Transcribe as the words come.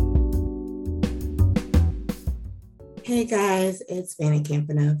Hey guys, it's Vanna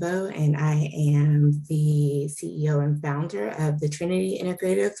Campanovo, and I am the CEO and founder of the Trinity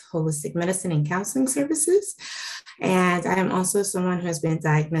Integrative Holistic Medicine and Counseling Services. And I am also someone who has been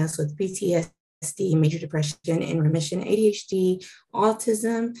diagnosed with PTSD, major depression in remission, ADHD,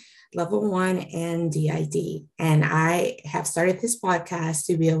 autism, level 1, and DID. And I have started this podcast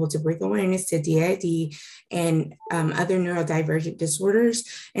to be able to bring awareness to DID and other neurodivergent disorders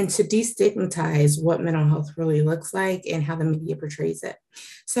and to destigmatize what mental health really looks like and how the media portrays it.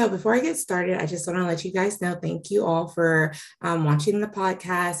 So before I get started, I just want to let you guys know, thank you all for watching the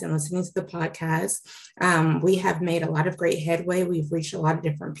podcast and listening to the podcast. We have made a lot of great headway. We've reached a lot of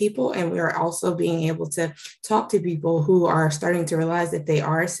different people, and we are also being able to talk to people who are starting to realize that they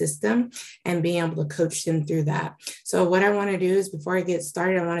are a system and being able to coach them through that. So what I want to do is, before I get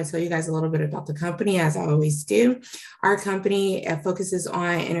started, I want to tell you guys a little bit about the company, as I always do. Our company focuses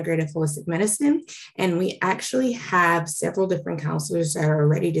on integrative holistic medicine, and we actually have several different counselors that are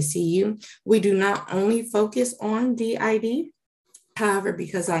ready to see you. We do not only focus on DID. However,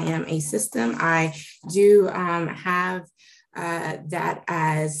 because I am a system, I do have that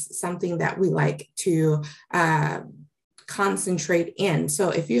as something that we like to concentrate in. So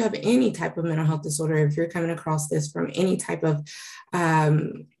if you have any type of mental health disorder, if you're coming across this from any type of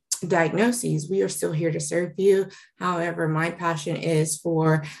diagnoses, we are still here to serve you. However, my passion is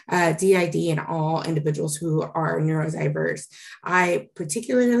for DID and all individuals who are neurodiverse. I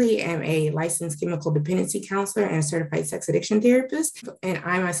particularly am a licensed chemical dependency counselor and a certified sex addiction therapist. And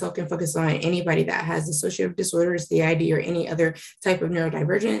I myself can focus on anybody that has dissociative disorders, DID, or any other type of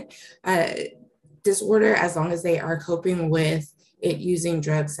neurodivergent disorder, as long as they are coping with it using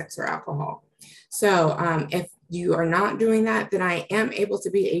drugs, sex, or alcohol. So if you are not doing that, then I am able to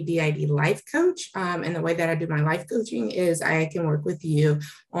be a DID life coach. And the way that I do my life coaching is I can work with you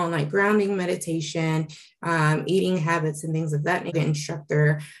on like grounding meditation, eating habits and things of that nature. An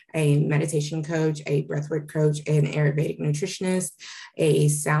instructor, a meditation coach, a breathwork coach, an Ayurvedic nutritionist, a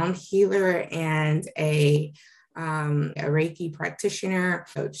sound healer, and a Reiki practitioner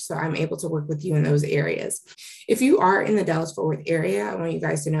coach. So I'm able to work with you in those areas. If you are in the Dallas-Fort Worth area, I want you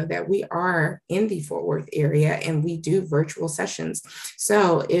guys to know that we are in the Fort Worth area and we do virtual sessions.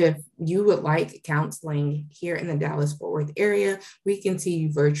 So if you would like counseling here in the Dallas-Fort Worth area, we can see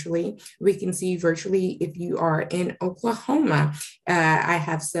you virtually. We can see you virtually if you are in Oklahoma. I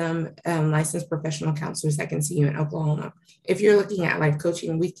have some licensed professional counselors that can see you in Oklahoma. If you're looking at life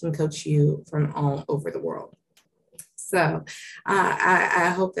coaching, we can coach you from all over the world. So I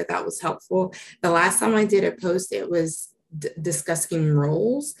hope that that was helpful. The last time I did a post, it was discussing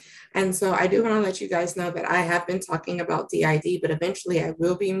roles. And so I do want to let you guys know that I have been talking about DID, but eventually I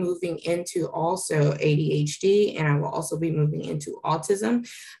will be moving into also ADHD, and I will also be moving into autism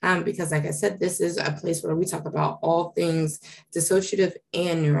because, like I said, this is a place where we talk about all things dissociative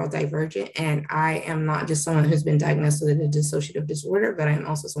and neurodivergent. And I am not just someone who's been diagnosed with a dissociative disorder, but I'm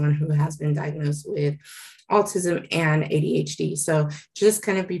also someone who has been diagnosed with autism and ADHD. So just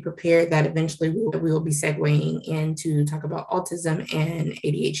kind of be prepared that eventually we will be segueing in to talk about autism and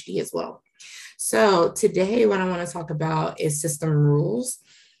ADHD as well. So today what I want to talk about is system rules.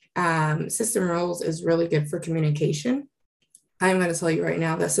 System rules is really good for communication. I'm going to tell you right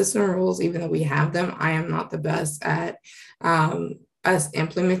now that system rules, even though we have them, I am not the best at us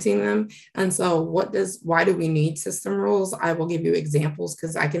implementing them. And so why do we need system rules? I will give you examples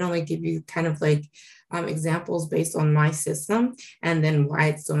because I can only give you kind of like examples based on my system and then why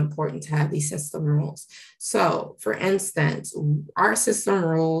it's so important to have these system rules. So for instance, our system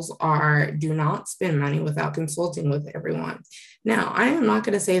rules are do not spend money without consulting with everyone. Now, I am not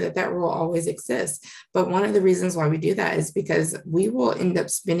going to say that that rule always exists, but one of the reasons why we do that is because we will end up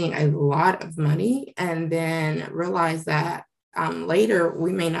spending a lot of money and then realize that later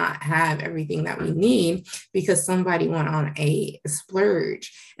we may not have everything that we need because somebody went on a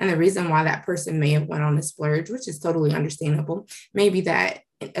splurge. And the reason why that person may have went on a splurge, which is totally understandable, maybe that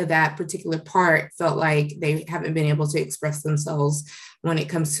particular part felt like they haven't been able to express themselves when it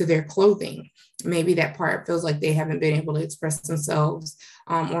comes to their clothing. Maybe that part feels like they haven't been able to express themselves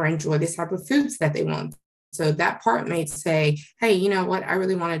or enjoy this type of foods that they want. So that part may say, hey, you know what? I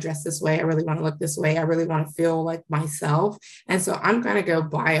really want to dress this way. I really want to look this way. I really want to feel like myself. And so I'm going to go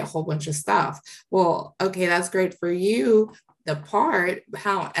buy a whole bunch of stuff. Well, okay, that's great for you, the part.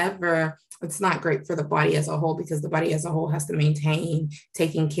 However, it's not great for the body as a whole because the body as a whole has to maintain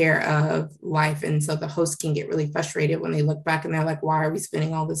taking care of life. And so the host can get really frustrated when they look back and they're like, why are we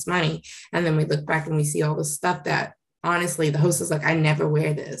spending all this money? And then we look back and we see all the stuff that honestly, the host is like, I never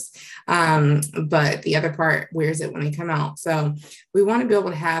wear this. But the other part wears it when they come out. So we want to be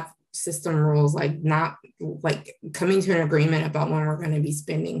able to have system rules, like not like coming to an agreement about when we're going to be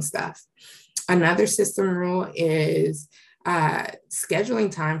spending stuff. Another system rule is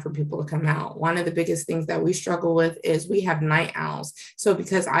scheduling time for people to come out. One of the biggest things that we struggle with is we have night owls. So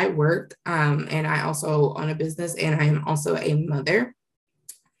because I work and I also own a business and I am also a mother,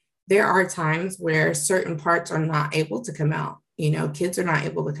 there are times where certain parts are not able to come out. Kids are not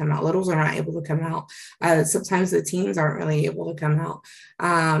able to come out. Littles are not able to come out. Sometimes the teens aren't really able to come out.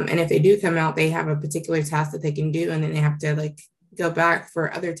 And if they do come out, they have a particular task that they can do, and then they have to like go back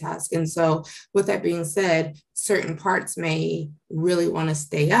for other tasks. And so with that being said, certain parts may really want to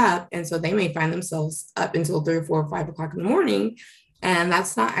stay up. And so they may find themselves up until 3 or 4 or 5 o'clock in the morning. And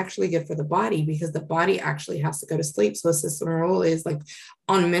that's not actually good for the body, because the body actually has to go to sleep. So a system rule is like,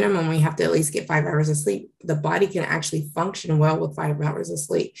 on minimum, we have to at least get 5 hours of sleep. The body can actually function well with 5 hours of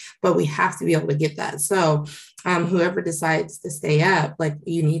sleep, but we have to be able to get that. So whoever decides to stay up, like,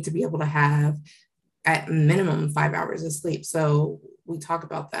 you need to be able to have at minimum 5 hours of sleep. So we talk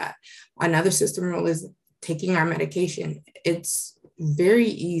about that. Another system rule is taking our medication. It's very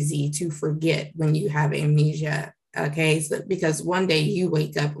easy to forget when you have amnesia. Okay, so because one day you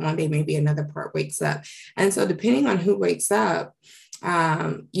wake up, one day maybe another part wakes up. And so depending on who wakes up,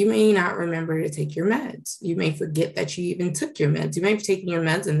 you may not remember to take your meds. You may forget that you even took your meds. You may be taking your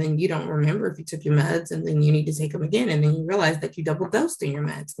meds and then you don't remember if you took your meds, and then you need to take them again. And then you realize that you double dosed in your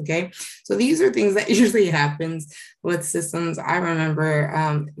meds. Okay. So these are things that usually happens with systems. I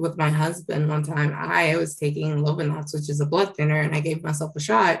remember with my husband one time, I was taking Lovenox, which is a blood thinner, and I gave myself a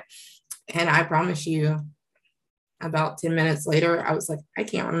shot. And I promise you, about 10 minutes later, I was like, I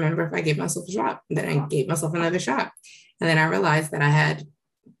can't remember if I gave myself a shot. And then I gave myself another shot. And then I realized that I had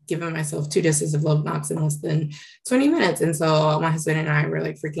given myself 2 doses of Lovenox in less than 20 minutes. And so my husband and I were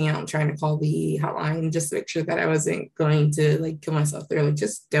like freaking out, trying to call the hotline just to make sure that I wasn't going to like kill myself. They're like,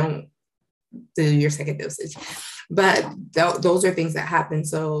 just don't do your second dosage. But those are things that happen.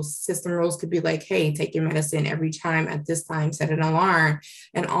 So system rules could be like, hey, take your medicine every time at this time, set an alarm,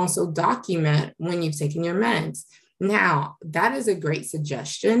 and also document when you've taken your meds. Now, that is a great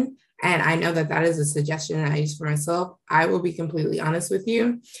suggestion. And I know that that is a suggestion that I use for myself. I will be completely honest with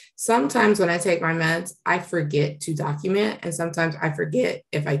you. Sometimes when I take my meds, I forget to document. And sometimes I forget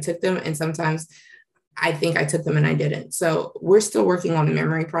if I took them. And sometimes I think I took them and I didn't. So we're still working on the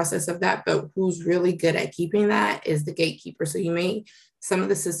memory process of that. But who's really good at keeping that is the gatekeeper. So some of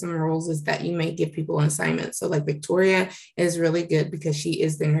the system rules is that you may give people an assignment. So like Victoria is really good because she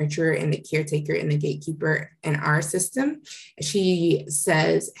is the nurturer and the caretaker and the gatekeeper in our system. She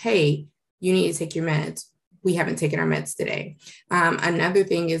says, hey, you need to take your meds. We haven't taken our meds today. Another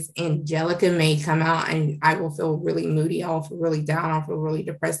thing is Angelica may come out and I will feel really moody. I'll feel really down. I'll feel really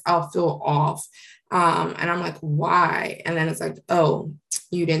depressed. I'll feel off. And I'm like, why? And then it's like, oh,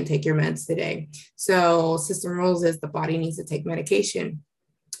 you didn't take your meds today. So system rules is the body needs to take medication.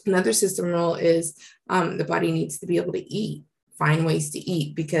 Another system rule is the body needs to be able to eat, find ways to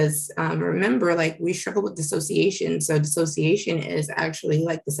eat, because remember, like, we struggle with dissociation. So dissociation is actually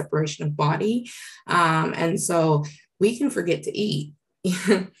like the separation of body. And so we can forget to eat.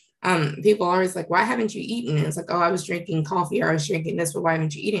 People are always like, why haven't you eaten? And it's like, oh, I was drinking coffee, or I was drinking this, but why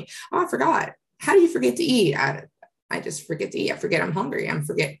haven't you eaten? Oh, I forgot. How do you forget to eat? I just forget to eat. I forget I'm hungry.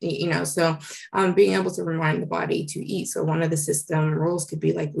 So being able to remind the body to eat. So one of the system rules could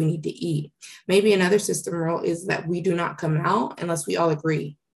be like, we need to eat. Maybe another system rule is that we do not come out unless we all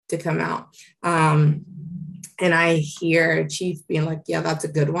agree to come out. And I hear Chief being like, yeah, that's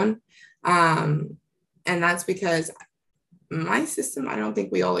a good one. And that's because my system, I don't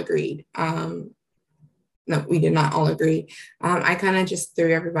think we all agreed. No, we did not all agree. I kind of just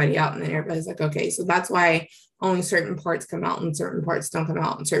threw everybody out, and then everybody's like, okay. So that's why only certain parts come out and certain parts don't come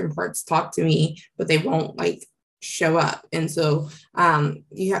out, and certain parts talk to me, but they won't like show up. And so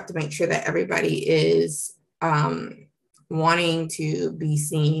you have to make sure that everybody is wanting to be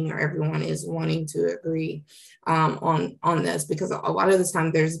seen, or everyone is wanting to agree on this, because a lot of the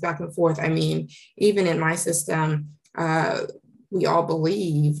time there's back and forth. I mean, even in my system, we all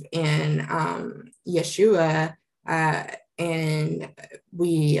believe in Yeshua, and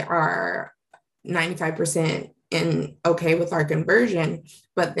we are 95% okay with our conversion.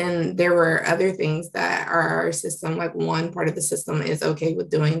 But then there were other things that our system, like one part of the system is okay with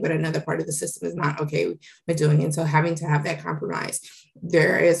doing, but another part of the system is not okay with doing. And so having to have that compromise.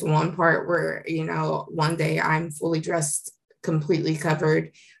 There is one part where, one day I'm fully dressed, completely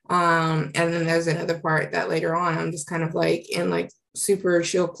covered. And then there's another part that later on I'm just kind of like in like super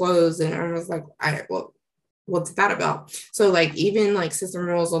chill clothes, and I was like, what's that about? So like even like system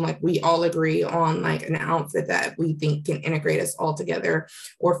rules on like we all agree on like an outfit that we think can integrate us all together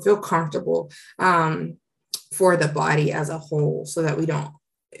or feel comfortable for the body as a whole so that we don't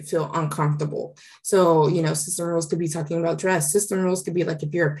feel uncomfortable. So, you know, system rules could be talking about dress. System rules could be like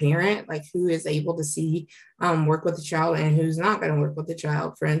if you're a parent, like who is able to see work with the child and who's not going to work with the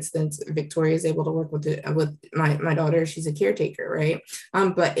child. For instance, Victoria is able to work with with my daughter. She's a caretaker, right?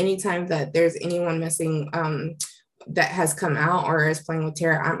 But anytime that there's anyone missing that has come out or is playing with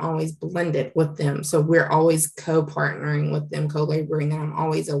Tara, I'm always blended with them. So we're always co-partnering with them, co-laboring, and I'm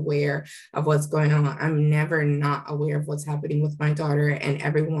always aware of what's going on. I'm never not aware of what's happening with my daughter, and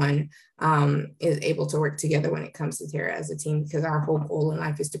everyone is able to work together when it comes to Tara as a team, because our whole goal in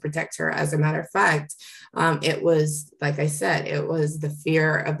life is to protect her. As a matter of fact, it was, like I said, it was the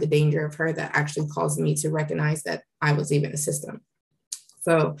fear of the danger of her that actually caused me to recognize that I was even a system.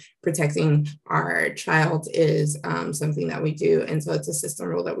 So protecting our child is something that we do. And so it's a system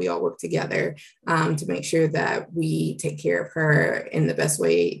rule that we all work together to make sure that we take care of her in the best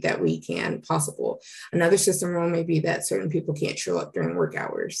way that we can possible. Another system rule may be that certain people can't show up during work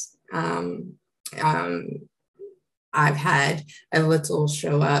hours. I've had a little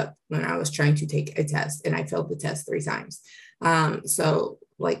show up when I was trying to take a test and I failed the test 3 times. So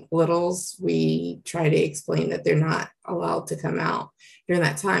like littles, we try to explain that they're not allowed to come out during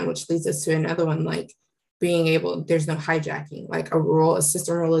that time, which leads us to another one, like being able, there's no hijacking. Like a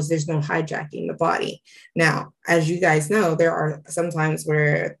system rule is there's no hijacking the body. Now, as you guys know, there are some times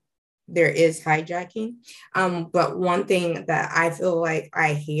where there is hijacking. But one thing that I feel like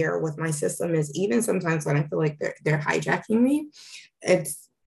I hear with my system is even sometimes when I feel like they're hijacking me,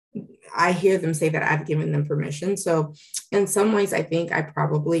 I hear them say that I've given them permission. So in some ways, I think I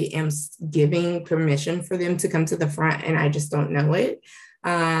probably am giving permission for them to come to the front and I just don't know it.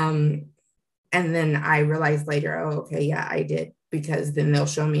 And then I realize later, oh, okay, yeah, I did, because then they'll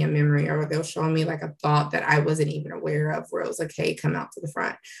show me a memory or they'll show me like a thought that I wasn't even aware of, where it was like, hey, come out to the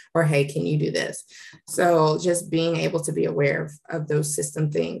front, or hey, can you do this? So just being able to be aware of those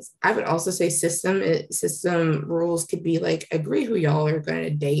system things. I would also say system rules could be like, agree who y'all are going to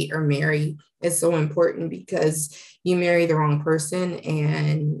date or marry is so important, because you marry the wrong person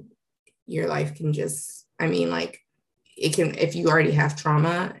and your life can just, I mean, like, it can, if you already have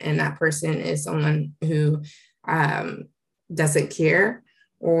trauma and that person is someone who doesn't care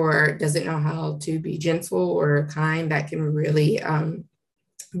or doesn't know how to be gentle or kind, that can really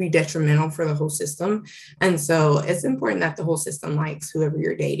be detrimental for the whole system. And so it's important that the whole system likes whoever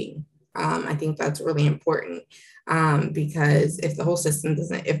you're dating. I think that's really important, because if the whole system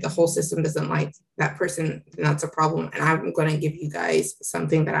doesn't like that person, then that's a problem. And I'm going to give you guys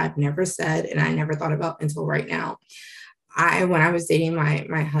something that I've never said and I never thought about until right now. When I was dating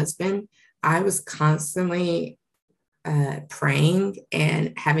my husband, I was constantly praying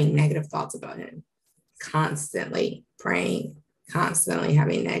and having negative thoughts about him, constantly praying, constantly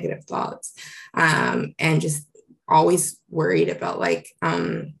having negative thoughts, and just always worried about like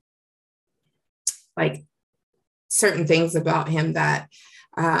certain things about him that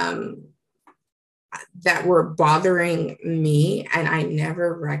were bothering me, and I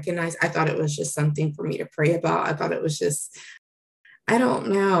never recognized. I thought it was just something for me to pray about. I thought it was just, I don't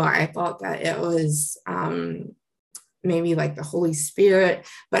know. I thought that it was maybe like the Holy Spirit,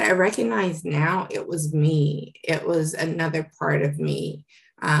 but I recognize now it was me. It was another part of me.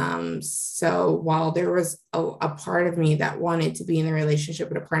 So while there was a part of me that wanted to be in a relationship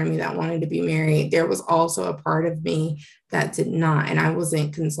with a part of me that wanted to be married, there was also a part of me that did not. And I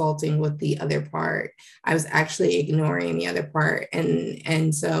wasn't consulting with the other part. I was actually ignoring the other part.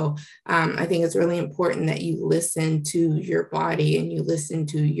 And so I think it's really important that you listen to your body and you listen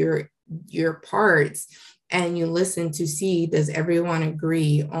to your parts, and you listen to see, does everyone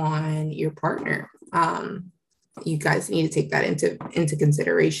agree on your partner? You guys need to take that into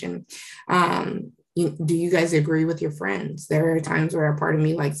consideration. Do you guys agree with your friends? There are times where a part of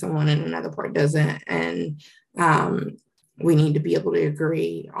me likes someone and another part doesn't. And we need to be able to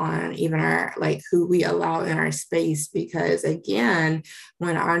agree on even our, like, who we allow in our space, because again,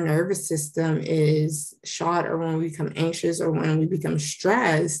 when our nervous system is shot, or when we become anxious, or when we become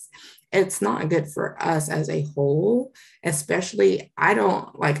stressed, it's not good for us as a whole. Especially, I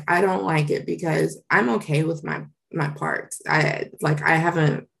don't like it, because I'm okay with my parts. I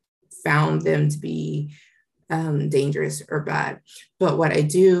haven't found them to be dangerous or bad. But what I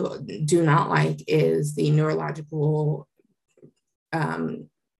do not like is the neurological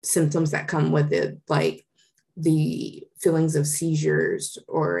symptoms that come with it, like the feelings of seizures,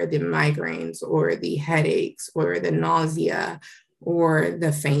 or the migraines, or the headaches, or the nausea, or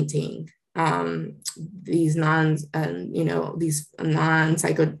the fainting. these these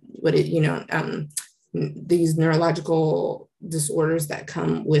non-psycho, these neurological disorders that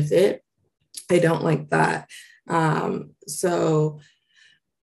come with it. I don't like that. So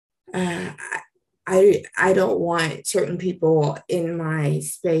I don't want certain people in my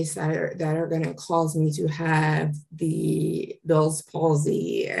space that are going to cause me to have the Bell's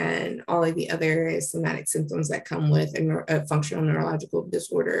palsy and all of the other somatic symptoms that come with a functional neurological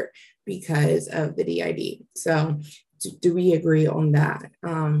disorder because of the DID. So do we agree on that?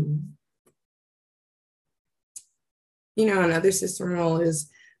 Another system role is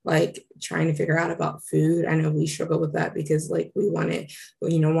like trying to figure out about food. I know we struggle with that because like we want it,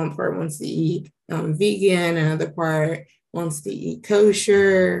 one part wants to eat vegan, another part wants to eat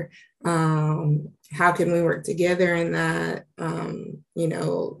kosher. How can we work together in that?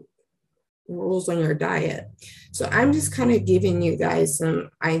 Rules on your diet. So I'm just kind of giving you guys some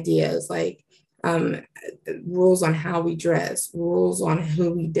ideas, like rules on how we dress, rules on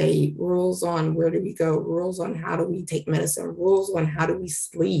who we date, rules on where do we go, rules on how do we take medicine, rules on how do we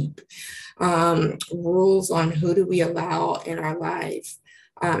sleep, rules on who do we allow in our life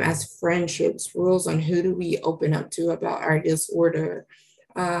as friendships, rules on who do we open up to about our disorder,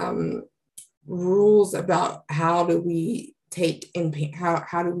 rules about how do we take and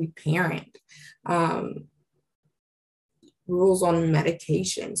how do we parent, rules on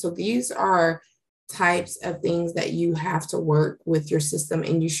medication. So these are types of things that you have to work with your system,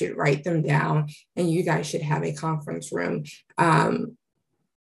 and you should write them down, and you guys should have a conference room.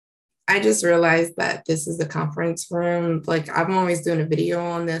 I just realized that this is the conference room. Like I'm always doing a video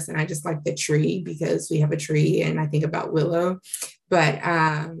on this, and I just like the tree because we have a tree and I think about Willow. But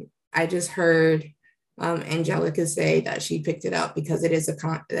I just heard Angelica say that she picked it up because it is a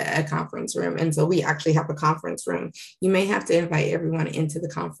conference room. And so we actually have a conference room. You may have to invite everyone into the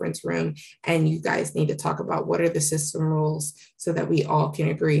conference room, and you guys need to talk about what are the system rules so that we all can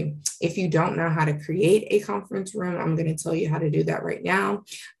agree. If you don't know how to create a conference room, I'm going to tell you how to do that right now.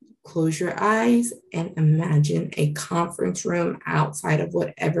 Close your eyes and imagine a conference room outside of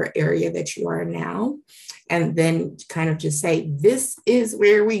whatever area that you are now. And then kind of just say, this is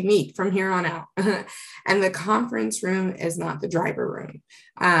where we meet from here on out. And the conference room is not the driver room.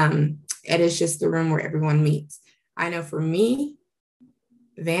 It is just the room where everyone meets. I know for me,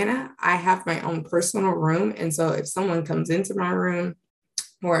 Vanna, I have my own personal room. And so if someone comes into my room,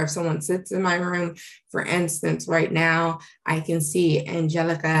 or if someone sits in my room, for instance, right now, I can see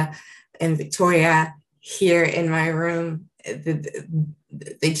Angelica and Victoria here in my room.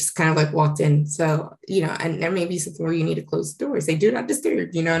 They just kind of like walked in. So, and there may be something where you need to close the doors. They do not disturb,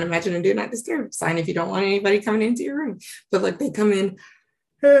 and imagine a do not disturb sign if you don't want anybody coming into your room. But like they come in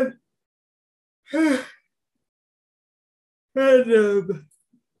and,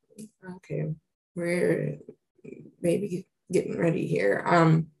 okay, we're maybe getting ready here.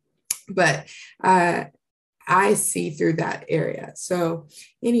 But I see through that area. So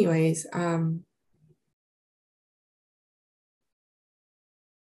anyways,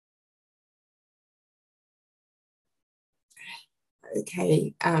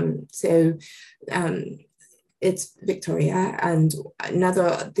 okay, so it's Victoria. And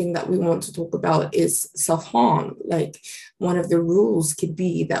another thing that we want to talk about is self-harm. Like one of the rules could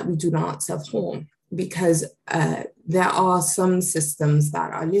be that we do not self-harm, because there are some systems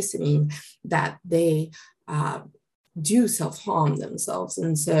that are listening that they do self-harm themselves.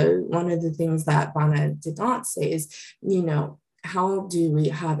 And so one of the things that Vanna did not say is, how do we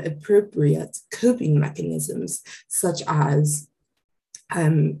have appropriate coping mechanisms, such as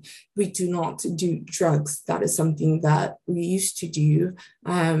we do not do drugs. That is something that we used to do,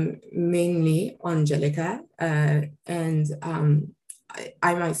 mainly Angelica. And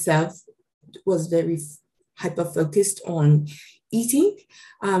I myself was very hyper-focused on eating.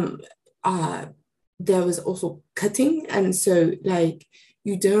 There was also cutting. And so like,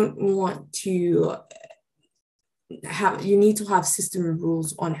 you don't want to you need to have system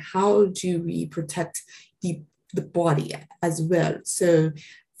rules on how do we protect the body as well. So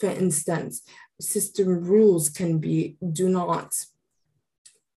for instance, system rules can be do not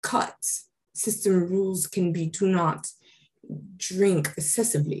cut. System rules can be do not drink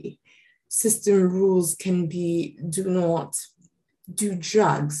excessively. System rules can be do not do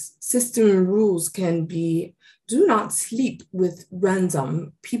drugs. System rules can be do not sleep with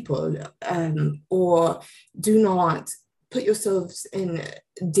random people, or do not put yourselves in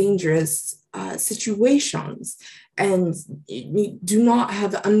dangerous situations, and do not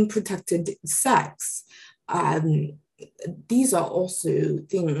have unprotected sex. These are also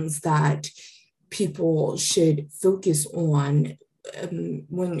things that people should focus on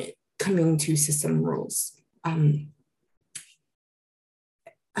when coming to system rules. And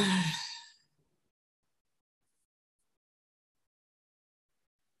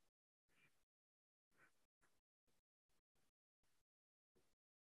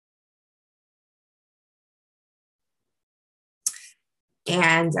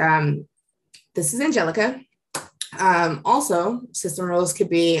this is Angelica. Also, system rules could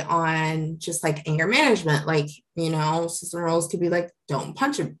be on just like anger management. Like, you know, system rules could be like, don't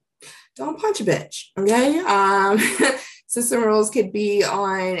punch a bitch. Okay. System rules could be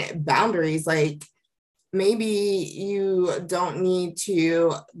on boundaries. Like, maybe you don't need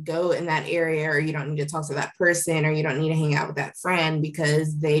to go in that area, or you don't need to talk to that person, or you don't need to hang out with that friend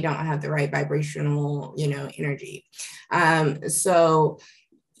because they don't have the right vibrational, you know, energy. So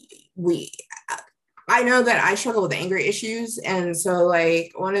I know that I struggle with anger issues. And so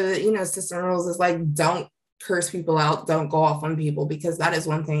like one of the, you know, system rules is like, don't curse people out, don't go off on people, because that is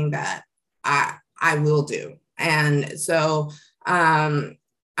one thing that I will do. And so I'm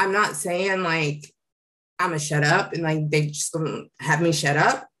not saying like I'm gonna shut up and like they just gonna have me shut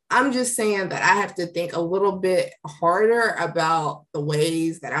up. I'm just saying that I have to think a little bit harder about the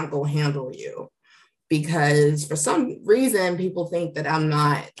ways that I'm gonna handle you, because for some reason people think that I'm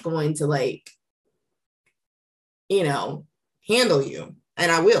not going to like, you know, handle you.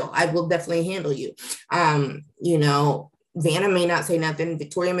 And I will definitely handle you. You know, Vanna may not say nothing,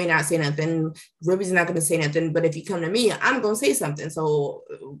 Victoria may not say nothing, Ruby's not going to say nothing, but if you come to me, I'm going to say something. So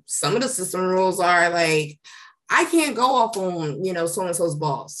some of the system rules are like, I can't go off on, you know, so-and-so's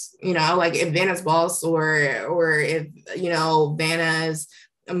boss, you know, like if Vanna's boss or if, you know, Vanna's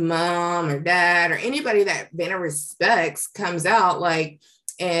mom or dad or anybody that Vanna respects comes out, like,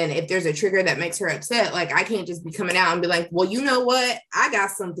 and if there's a trigger that makes her upset, like I can't just be coming out and be like, well, you know what? I got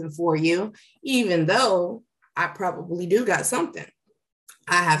something for you, even though I probably do got something.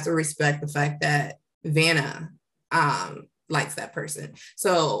 I have to respect the fact that Vanna likes that person.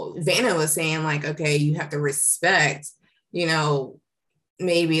 So Vanna was saying like, okay, you have to respect, you know,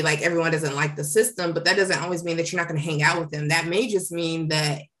 maybe like everyone doesn't like the system, but that doesn't always mean that you're not going to hang out with them. That may just mean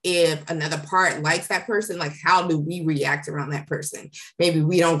that if another part likes that person, like how do we react around that person? Maybe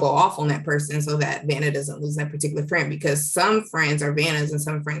we don't go off on that person so that Vanna doesn't lose that particular friend, because some friends are Vanna's and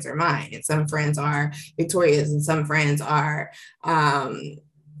some friends are mine, and some friends are Victoria's and some friends are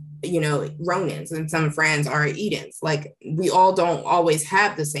you know, Ronan's, and some friends are Eden's. Like we all don't always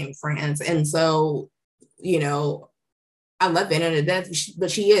have the same friends. And so, you know, I love Vanna to death,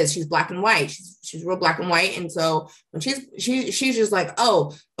 but she's black and white. She's real black and white. And so when she's just like,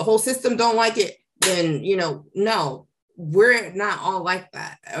 oh, the whole system don't like it, then, you know, no, we're not all like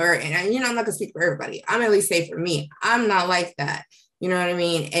that. Or, and you know, I'm not gonna speak for everybody. I'm at least say for me, I'm not like that. You know what I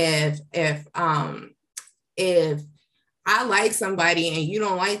mean? If I like somebody and you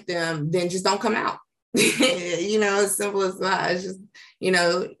don't like them, then just don't come out. You know, as simple as that. It's just, you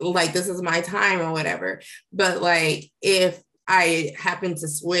know, like this is my time or whatever. But like if I happen to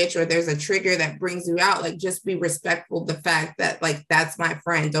switch or there's a trigger that brings you out, like just be respectful of the fact that like that's my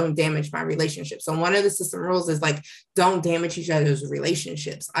friend, don't damage my relationship. So one of the system rules is like don't damage each other's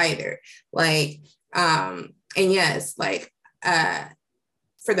relationships either. Like and yes, like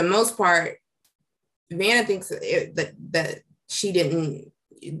for the most part, Vanna thinks that she didn't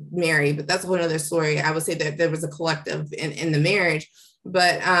marry, but that's a whole other story. I would say that there was a collective in the marriage,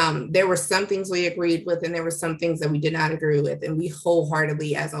 but there were some things we agreed with and there were some things that we did not agree with. And we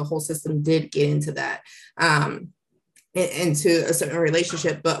wholeheartedly as a whole system did get into that, into a certain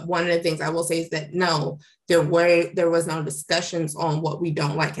relationship. But one of the things I will say is that no, there was no discussions on what we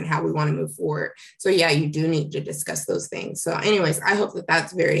don't like and how we want to move forward. So yeah, you do need to discuss those things. So anyways, I hope that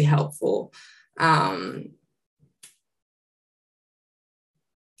that's very helpful. I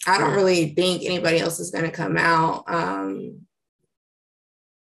don't really think anybody else is going to come out.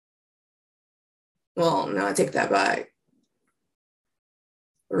 Well, no, I take that back.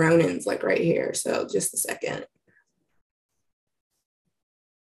 Ronan's like right here. So just a second.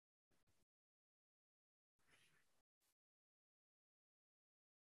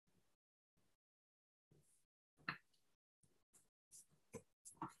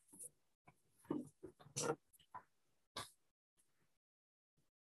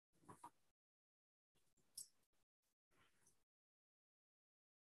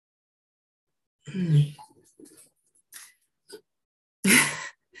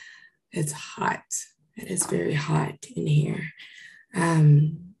 It's hot. It is very hot in here.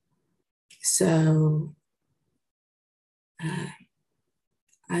 So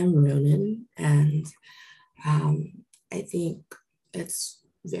I'm Ronan, and I think it's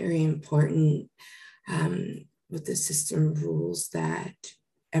very important with the system rules that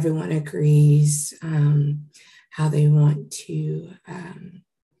everyone agrees how they want to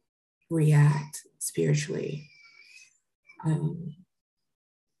react spiritually.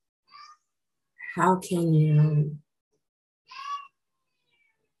 How can you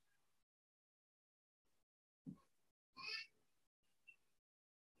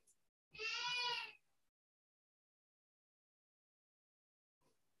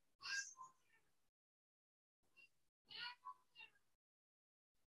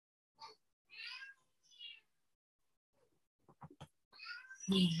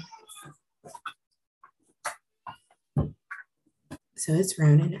So it's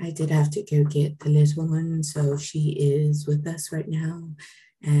Ronan. I did have to go get the little one. So she is with us right now.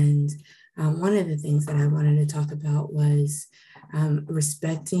 And one of the things that I wanted to talk about was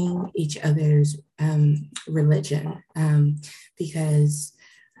respecting each other's religion, because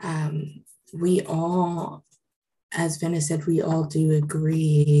we all, as Vanna said, we all do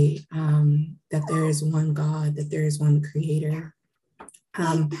agree that there is one God, that there is one creator.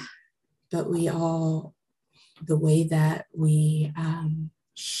 But we all, the way that we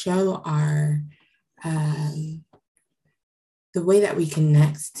show our, the way that we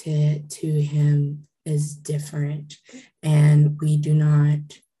connect to him is different. And we do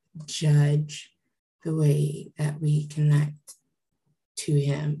not judge the way that we connect to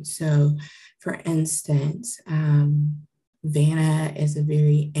him. So for instance, Vanna is a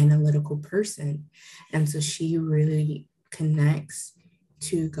very analytical person. And so she really connects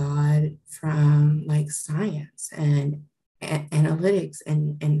to God from like science and analytics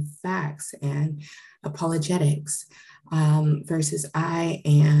and facts and apologetics, versus I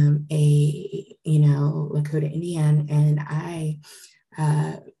am a, Lakota Indian, and I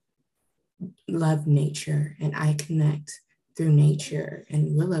love nature, and I connect through nature,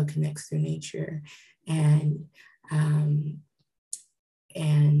 and Willow connects through nature, and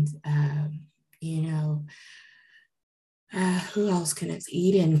who else connects?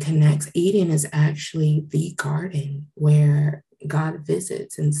 Eden connects. Eden is actually the garden where God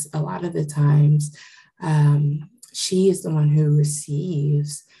visits. And a lot of the times, she is the one who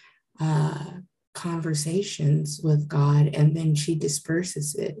receives conversations with God, and then she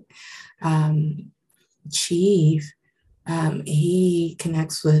disperses it. Chief, he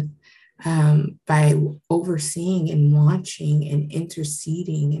connects with by overseeing and watching and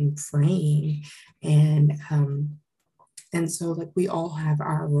interceding and praying, and so like we all have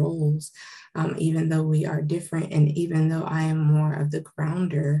our roles, even though we are different. And even though I am more of the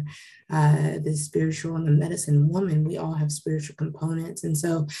grounder, the spiritual and the medicine woman, we all have spiritual components. And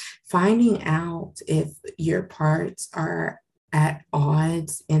so finding out if your parts are at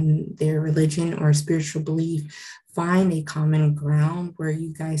odds in their religion or spiritual belief, find a common ground where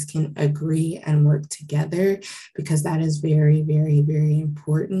you guys can agree and work together, because that is very, very, very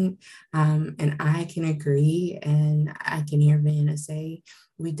important. And I can agree, and I can hear Vanna say,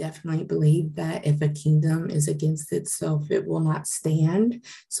 we definitely believe that if a kingdom is against itself, it will not stand.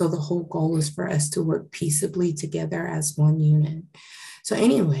 So the whole goal is for us to work peaceably together as one unit. So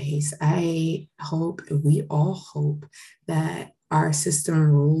anyways, I hope, we all hope, that our system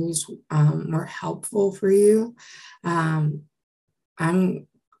rules were helpful for you. I'm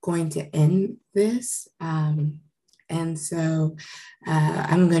going to end this. And so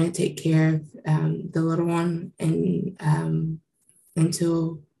I'm going to take care of the little one, and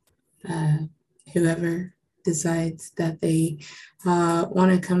until whoever decides that they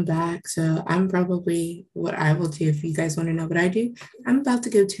want to come back. So I'm probably, what I will do, if you guys want to know what I do, I'm about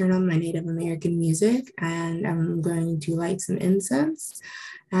to go turn on my Native American music, and I'm going to light some incense,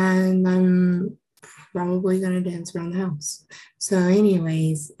 and I'm probably going to dance around the house. So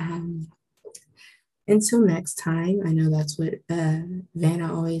anyways, until next time, I know that's what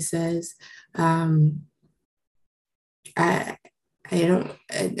Vanna always says. I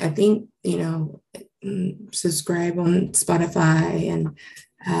think, subscribe on Spotify and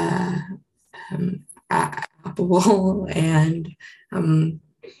Apple and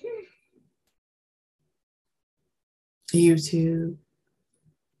YouTube.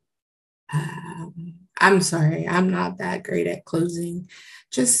 I'm sorry, I'm not that great at closing.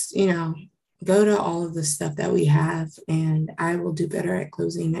 Just, go to all of the stuff that we have, and I will do better at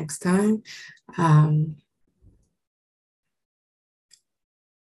closing next time.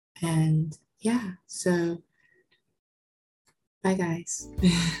 And yeah, so bye, guys.